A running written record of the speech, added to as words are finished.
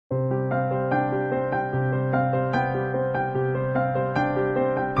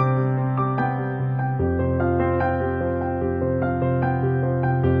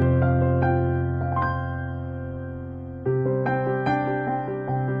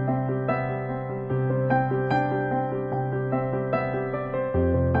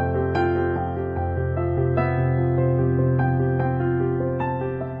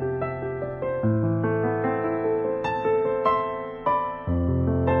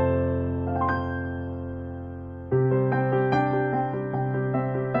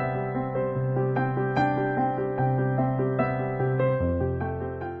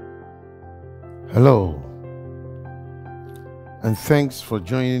Hello, and thanks for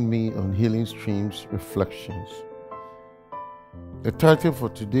joining me on Healing Streams Reflections. The title for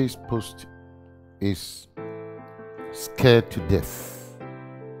today's post is Scared to Death.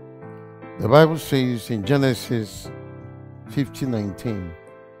 The Bible says in Genesis 50:19,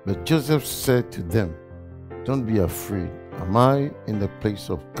 but Joseph said to them, "Don't be afraid. Am I in the place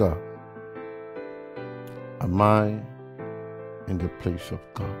of God? Am I in the place of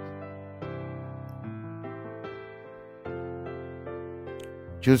God?"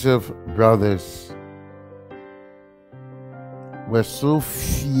 Joseph's brothers were so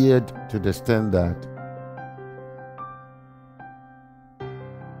feared to the extent that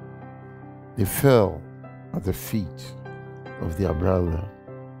they fell at the feet of their brother.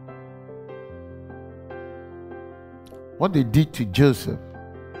 What they did to Joseph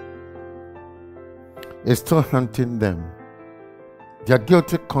is still haunting them. Their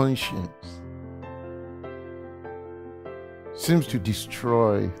guilty conscience seems to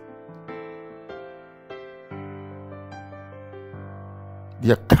destroy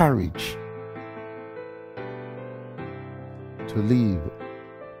their courage to live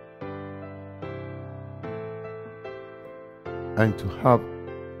and to have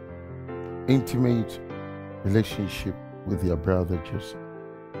intimate relationship with their brother Joseph.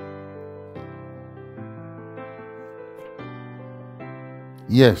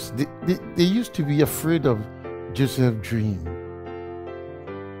 Yes, they used to be afraid of Joseph's dream.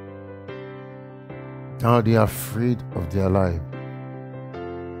 Now they are afraid of their life.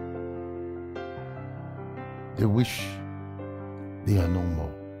 They wish they are no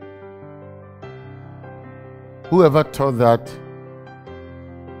more. Whoever thought that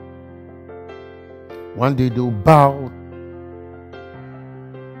one day they'll bow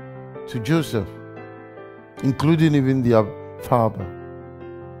to Joseph, including even their father,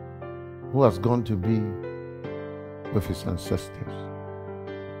 who has gone to be with his ancestors.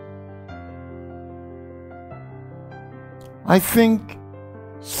 I think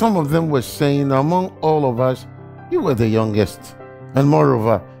some of them were saying, among all of us, you were the youngest. And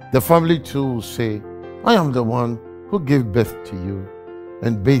moreover, the family too will say, I am the one who gave birth to you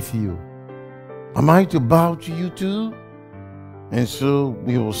and bathed you. Am I to bow to you too? And so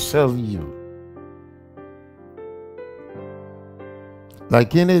we will sell you.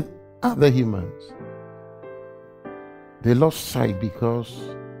 Like any other humans, they lost sight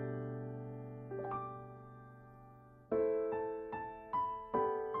because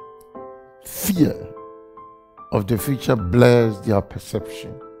fear of the future blurs their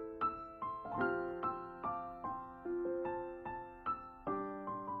perception.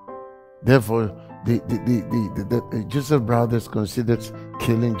 Therefore, the Joseph brothers considered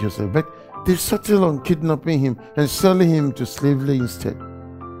killing Joseph, but they settled on kidnapping him and selling him to slavery instead.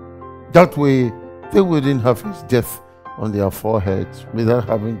 That way, they wouldn't have his death on their foreheads without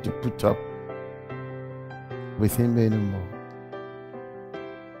having to put up with him anymore.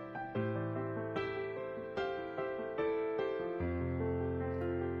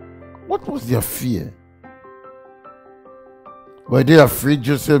 What was their fear? Were they afraid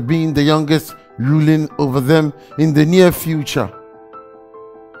Joseph, being the youngest, ruling over them in the near future?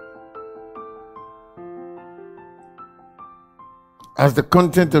 As the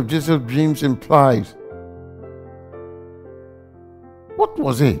content of Joseph's dreams implies, what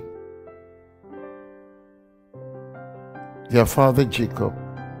was it? Their father Jacob,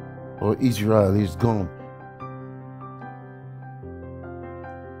 or Israel, is gone.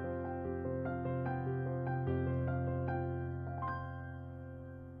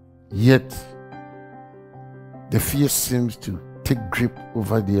 Yet, the fear seems to take grip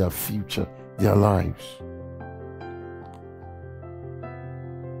over their future, their lives.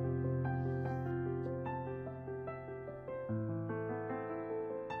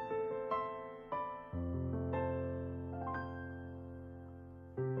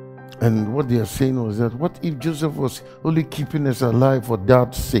 And what they are saying was that, what if Joseph was only keeping us alive for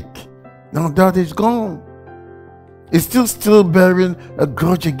Dad's sake? Now Dad is gone. He's still bearing a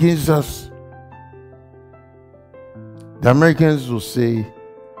grudge against us. The Americans will say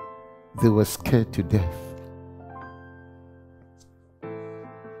they were scared to death.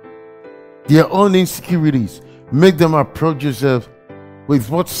 Their own insecurities make them approach Joseph with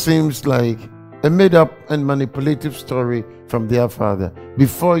what seems like a made-up and manipulative story from their father.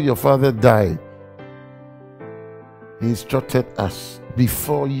 Before your father died, he instructed us.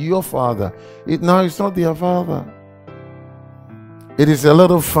 Before your father. Now it's not their father. It is a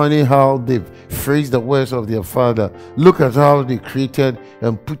little funny how they've phrased the words of their father. Look at how they created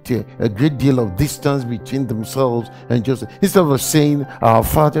and put a great deal of distance between themselves and Joseph. Instead of saying, our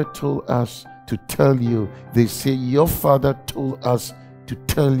father told us to tell you. They say, your father told us to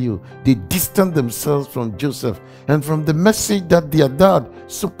tell you. They distance themselves from Joseph and from the message that their dad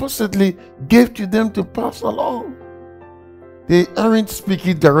supposedly gave to them to pass along. They aren't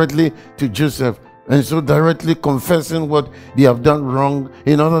speaking directly to Joseph and so directly confessing what they have done wrong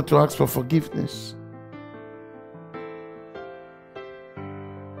in order to ask for forgiveness.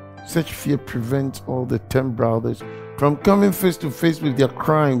 Such fear prevents all the 10 brothers from coming face to face with their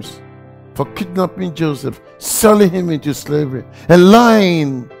crimes for kidnapping Joseph, selling him into slavery, and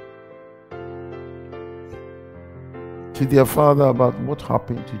lying to their father about what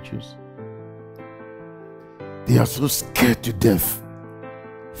happened to Joseph. They are so scared to death,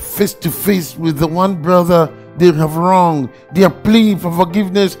 face to face with the one brother they have wronged. Their plea for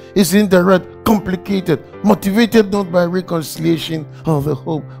forgiveness is indirect, complicated, motivated not by reconciliation or the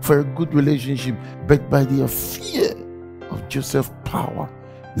hope for a good relationship, but by their fear of Joseph's power,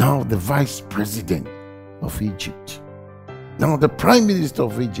 now the vice president of Egypt, now the prime minister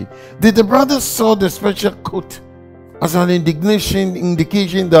of Egypt. Did the brothers saw the special coat as an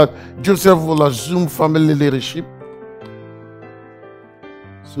indication that Joseph will assume family leadership?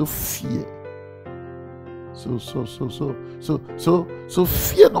 So fear. So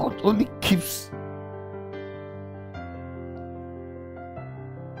fear not only keeps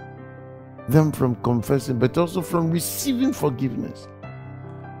them from confessing, but also from receiving forgiveness.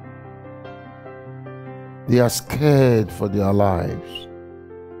 They are scared for their lives.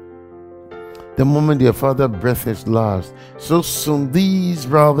 The moment their father breath is last, so soon these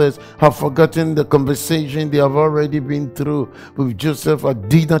brothers have forgotten the conversation they have already been through with Joseph at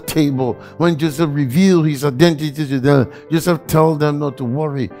dinner table. When Joseph revealed his identity to them, Joseph told them not to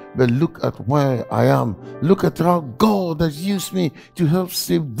worry, but look at where I am. Look at how God has used me to help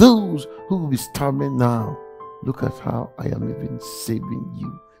save those who will be starving now. Look at how I am even saving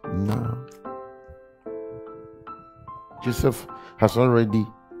you now. Joseph has already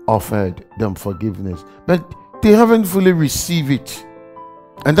offered them forgiveness, but they haven't fully received it,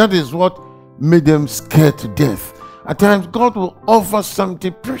 and that is what made them scared to death. At times God will offer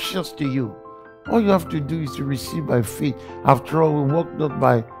something precious to you. All you have to do is to receive by faith. After all, we walk not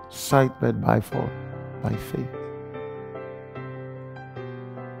by sight but by faith.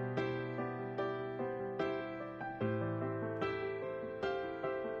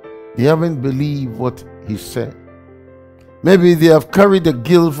 They haven't believed what he said. Maybe they have carried the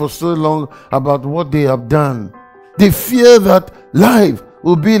guilt for so long about what they have done. They fear that life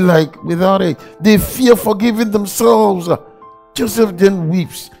will be like without it. They fear forgiving themselves. Joseph then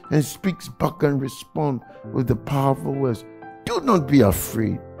weeps and speaks back and responds with the powerful words, do not be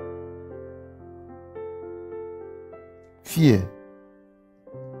afraid. Fear,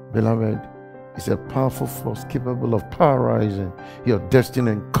 beloved, is a powerful force capable of paralyzing your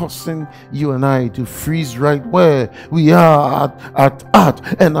destiny and causing you and I to freeze right where we are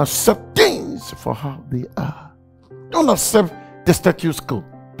at and accept things for how they are. Don't accept the status quo.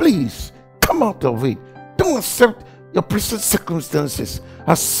 Please come out of it. Don't accept your present circumstances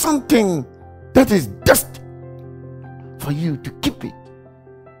as something that is destined for you to keep it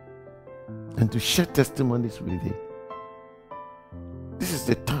and to share testimonies with it. This is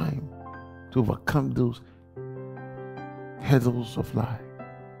the time to overcome those hurdles of life.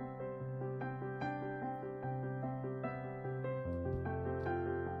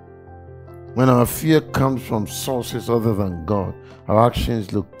 When our fear comes from sources other than God, our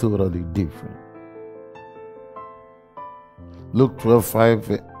actions look totally different. Luke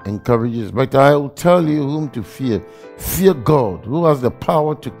 12:5 encourages, but I will tell you whom to fear. Fear God, who has the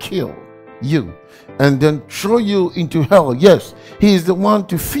power to kill you and then throw you into hell. Yes, he is the one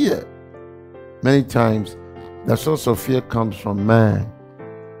to fear. Many times, the source of fear comes from man.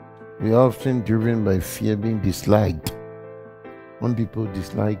 We are often driven by fear being disliked. When people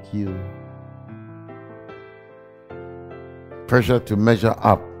dislike you, pressure to measure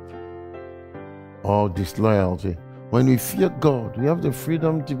up, or disloyalty. When we fear God, we have the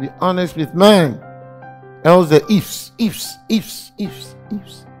freedom to be honest with man. Else the ifs.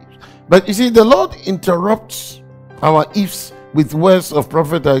 But you see, the Lord interrupts our ifs with words of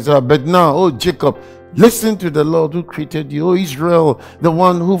prophet Isaiah. But now, O Jacob, listen to the Lord who created you. O Israel, the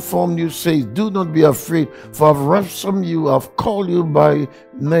one who formed you says, do not be afraid, for I've ransomed you, I've called you by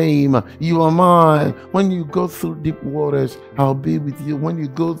name. You are mine. When you go through deep waters, I'll be with you. When you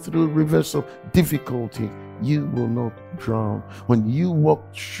go through rivers of difficulty, you will not drown. When you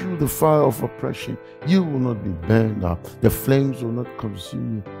walk through the fire of oppression, you will not be burned up. The flames will not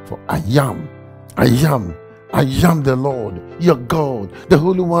consume you. For I am the Lord, your God, the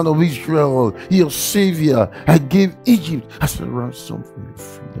Holy One of Israel, your Savior. I gave Egypt as a ransom for your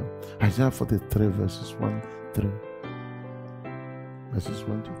freedom. Isaiah 43 verses 1, 3. Verses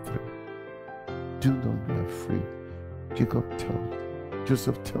 1 to 3. Do not be afraid. Jacob tells,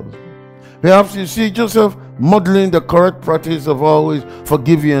 Joseph tells me. Perhaps you see Joseph modeling the correct practice of always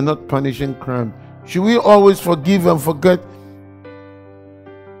forgiving and not punishing crime. Should we always forgive and forget?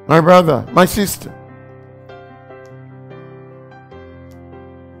 My brother, my sister.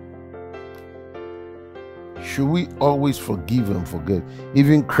 Should we always forgive and forget?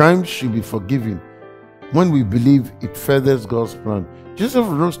 Even crimes should be forgiven when we believe it furthers God's plan. Joseph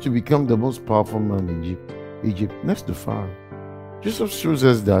rose to become the most powerful man in Egypt next to Pharaoh. Joseph shows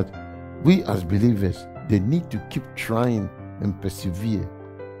us that we as believers, they need to keep trying and persevere.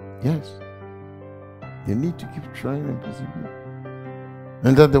 Yes, they need to keep trying and persevere.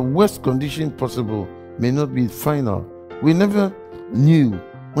 And that the worst condition possible may not be final. We never knew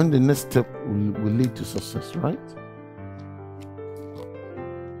when the next step will lead to success, right?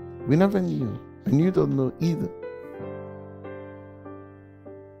 We never knew, and you don't know either.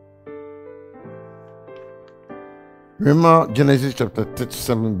 Remember Genesis chapter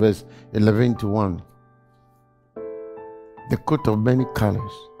 37 verse 11 to 1. The coat of many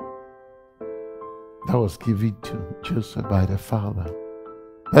colors that was given to Joseph by the father,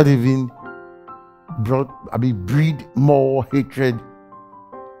 that even breed more hatred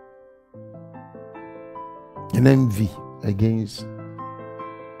and envy against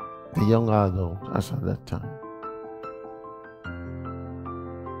the young adult as at that time.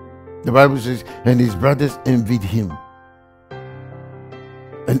 The Bible says, and his brothers envied him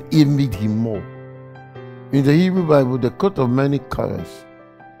and envied him more. In the Hebrew Bible, the coat of many colors,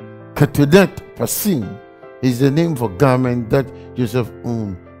 ketonet pasim, is the name for garment that Joseph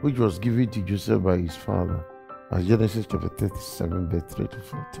owned, which was given to Joseph by his father, as Genesis chapter 37 verse 3 to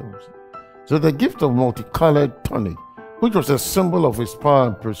 4 tells us. So the gift of multicolored tunic, which was a symbol of his power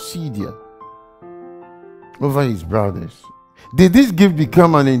and procedure over his brothers. Did this gift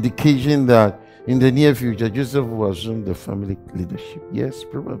become an indication that in the near future Joseph will assume the family leadership? Yes,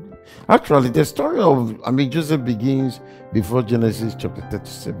 probably. Actually, the story of Joseph begins before Genesis chapter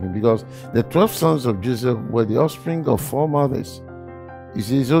 37, because the 12 sons of Joseph were the offspring of 4 mothers. You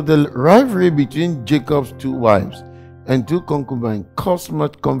see, so the rivalry between Jacob's 2 wives and 2 concubines caused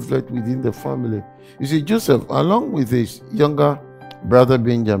much conflict within the family. You see, Joseph, along with his younger brother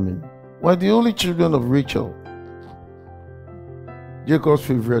Benjamin, were the only children of Rachel, Jacob's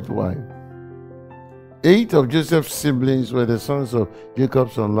favorite wife. 8 of Joseph's siblings were the sons of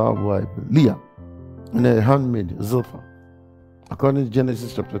Jacob's unloved wife, Leah, and her handmaid, Zilpah, according to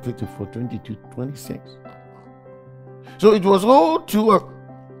Genesis chapter 34, 22, 26. So it was all too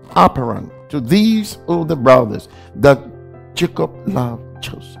apparent to these older brothers that Jacob loved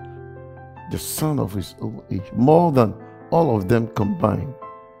Joseph, the son of his old age, more than all of them combined.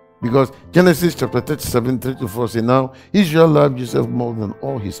 Because Genesis chapter 37, 3 to 4 says, now Israel loved Joseph more than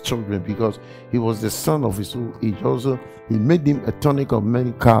all his children, because he was the son of his old age. Also, he made him a tunic of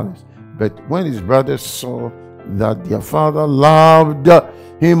many colors. But when his brothers saw that their father loved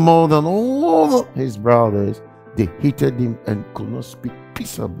him more than all his brothers, they hated him and could not speak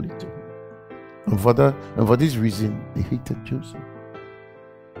peaceably to him. And for this reason, they hated Joseph.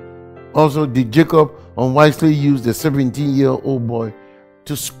 Also, did Jacob unwisely use the 17-year-old boy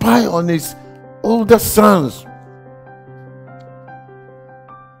to spy on his older sons,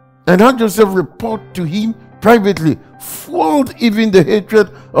 and had Joseph report to him privately, fueled even the hatred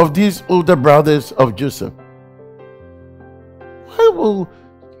of these older brothers of Joseph? Why will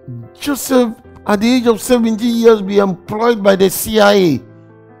Joseph, at the age of 17 years, be employed by the CIA,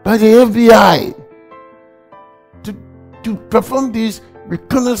 by the FBI, to perform this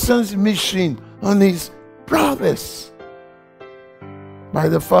reconnaissance mission on his brothers by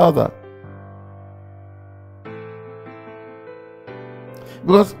the father?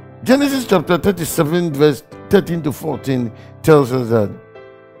 Because Genesis chapter 37 verse 13 to 14 tells us that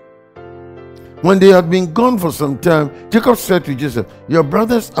when they had been gone for some time, Jacob said to Joseph, your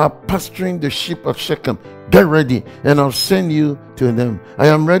brothers are pasturing the sheep of Shechem. Get ready, and I'll send you to them. I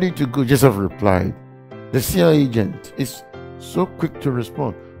am ready to go. Joseph replied. The CIA agent is so quick to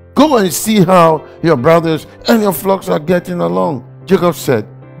respond. Go and see how your brothers and your flocks are getting along. Jacob said,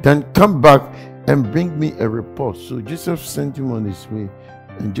 then come back and bring me a report. So Joseph sent him on his way,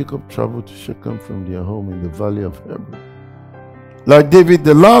 and Jacob traveled to Shechem from their home in the valley of Hebron. Like David,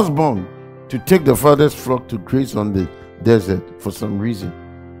 the lastborn, to take the father's flock to graze on the desert for some reason.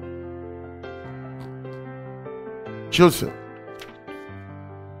 Joseph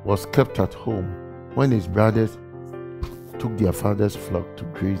was kept at home when his brothers took their father's flock to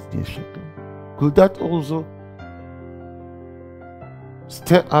graze near Shechem. Could that also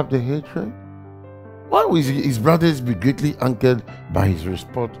stir up the hatred? Why will his brothers be greatly angered by his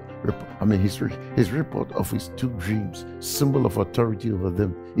report of his 2 dreams, symbol of authority over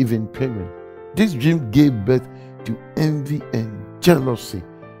them, even parent? This dream gave birth to envy and jealousy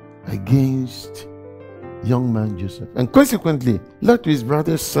against young man Joseph, and consequently led to his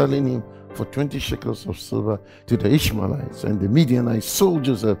brothers selling him for 20 shekels of silver to the Ishmaelites, and the Midianites sold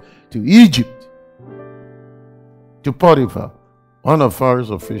Joseph to Egypt, to Potiphar, one of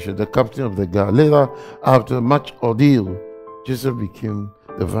Pharaoh's officials, the captain of the guard. Later, after much ordeal, Joseph became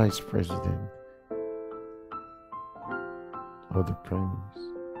the vice president of the prime minister.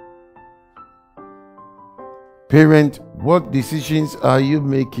 Parent, what decisions are you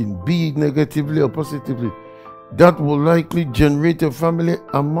making, be it negatively or positively, that will likely generate a family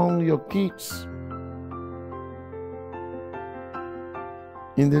among your kids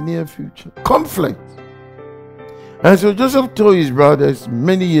in the near future? Conflict. And so Joseph told his brothers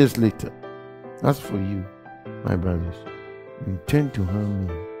many years later, as for you, my brothers, you intend to harm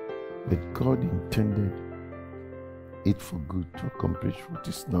me, but God intended it for good to accomplish what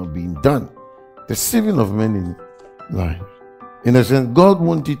is now being done, the saving of many lives. In a sense, God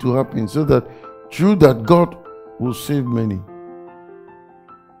wanted it to happen so that through that God will save many.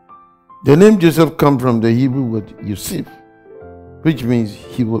 The name Joseph comes from the Hebrew word Yosef, which means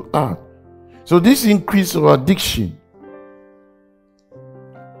he will add. So this increase of addiction,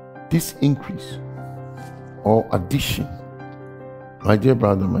 my dear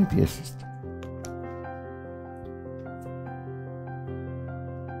brother, my dear sister,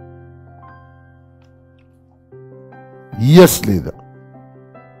 years later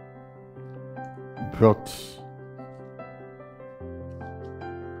brought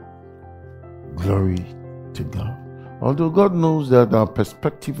glory to God. Although God knows that our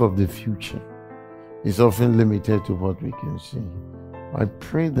perspective of the future is often limited to what we can see, I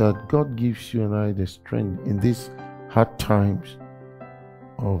pray that God gives you and I the strength in these hard times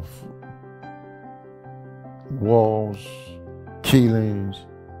of wars, killings,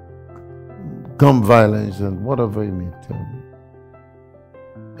 gun violence, and whatever you may tell me.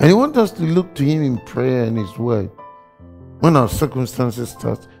 And He wants us to look to Him in prayer and His word when our circumstances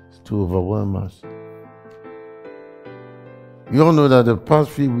start to overwhelm us. You all know that the past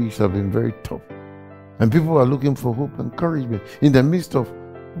few weeks have been very tough, and people are looking for hope and encouragement in the midst of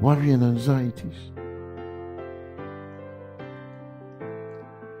worry and anxieties.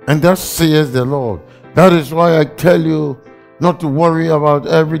 And that says the Lord. That is why I tell you not to worry about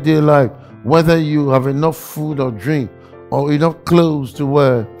everyday life, whether you have enough food or drink or enough clothes to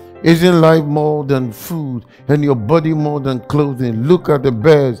wear. Isn't life more than food and your body more than clothing? Look at the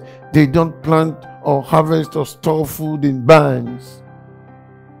birds. They don't plant or harvest or store food in barns,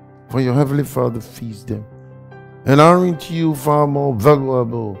 for your heavenly Father feeds them. And aren't you far more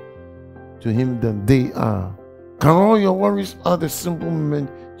valuable to Him than they are? Can all your worries add a simple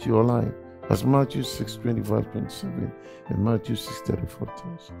moment to your life, as Matthew 6:25-27 and Matthew 6:34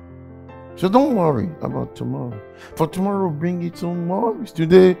 tells? So don't worry about tomorrow, for tomorrow will bring its own worries.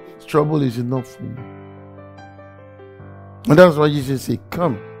 Today's trouble is enough for you. And that's why Jesus said,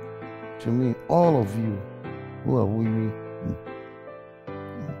 "Come to me, all of you who are weary,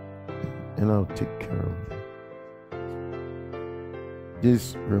 and I'll take care of them."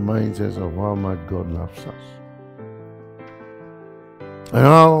 This reminds us of how much God loves us and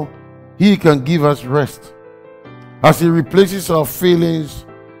how He can give us rest as He replaces our feelings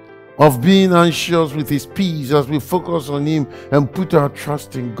of being anxious with His peace as we focus on Him and put our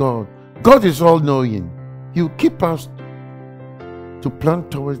trust in God. God is all-knowing. He will keep us to plan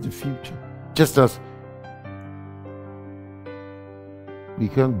towards the future, just as we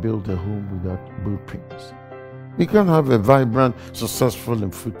can't build a home without blueprints. We can't have a vibrant, successful,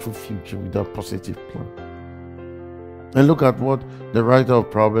 and fruitful future without positive plan. And look at what the writer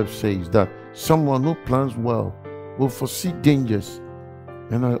of Proverbs says, that someone who plans well will foresee dangers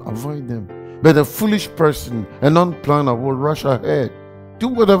and avoid them. But a foolish person, an unplanner, will rush ahead, do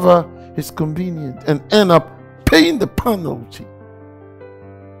whatever is convenient, and end up paying the penalty.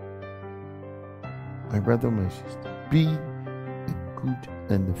 My brother, my sister, being a good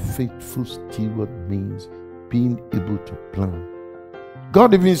and a faithful steward means being able to plan.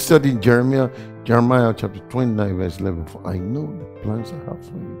 God even said in Jeremiah chapter 29 verse 11, "For I know the plans I have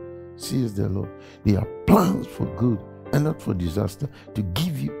for you, says the Lord. They are plans for good and not for disaster, to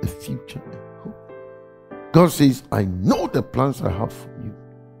give you a future and hope." God says, "I know the plans I have for you."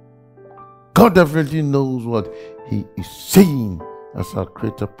 God definitely knows what He is saying as our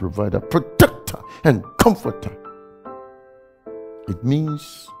creator, provider, protector, and comforter. It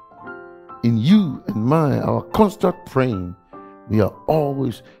means in you and my, our constant praying, We are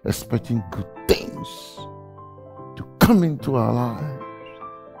always expecting good things to come into our lives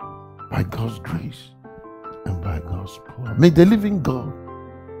by God's grace and by God's power. May the living God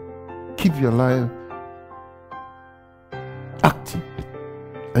keep your life active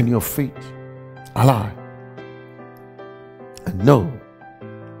and your faith alive. And know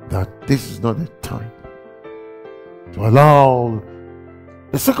that this is not a time to allow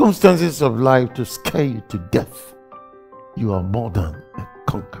the circumstances of life to scare you to death. You are more than a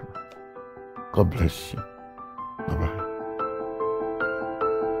conqueror. God bless you. Bye-bye.